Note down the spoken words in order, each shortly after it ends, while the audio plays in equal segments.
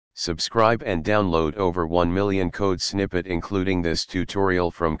Subscribe and download over 1 million code snippet including this tutorial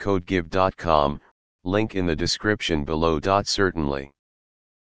from codegive.com, link in the description below. Certainly.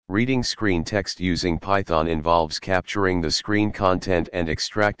 Reading screen text using Python involves capturing the screen content and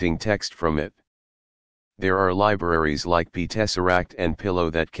extracting text from it. There are libraries like pytesseract and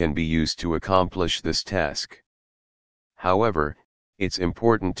pillow that can be used to accomplish this task. However, it's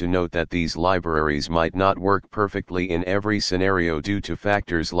important to note that these libraries might not work perfectly in every scenario due to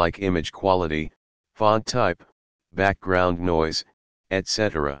factors like image quality, font type, background noise,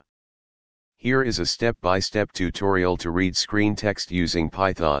 etc. Here is a step-by-step tutorial to read screen text using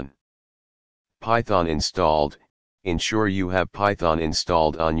Python. Python installed. Ensure you have Python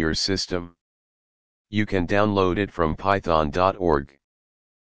installed on your system. You can download it from python.org.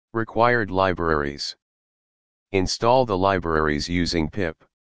 Required libraries. Install the libraries using pip.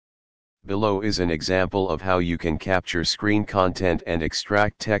 Below is an example of how you can capture screen content and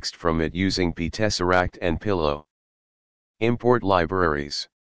extract text from it using pytesseract and pillow. Import libraries.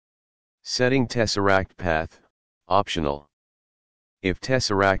 Setting Tesseract path, optional. If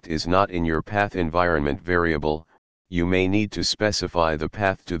Tesseract is not in your path environment variable, you may need to specify the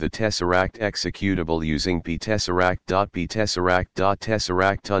path to the Tesseract executable using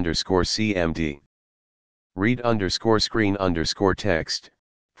pytesseract.pytesseract.tesseract_cmd. Read_screen_text,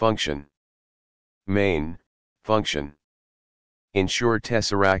 function. Main, function. Ensure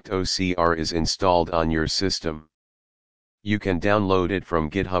Tesseract OCR is installed on your system. You can download it from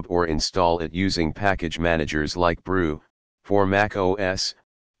GitHub or install it using package managers like Brew, for Mac OS,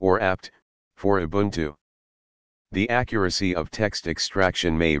 or apt, for Ubuntu. The accuracy of text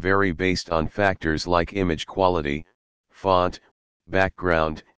extraction may vary based on factors like image quality, font,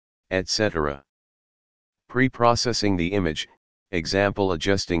 background, etc. Pre-processing the image, example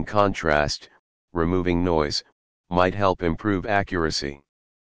adjusting contrast, removing noise, might help improve accuracy.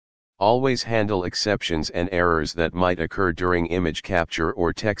 Always handle exceptions and errors that might occur during image capture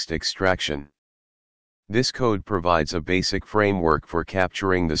or text extraction. This code provides a basic framework for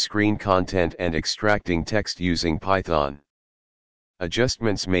capturing the screen content and extracting text using Python.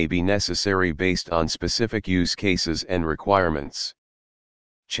 Adjustments may be necessary based on specific use cases and requirements.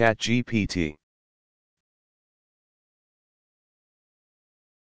 ChatGPT.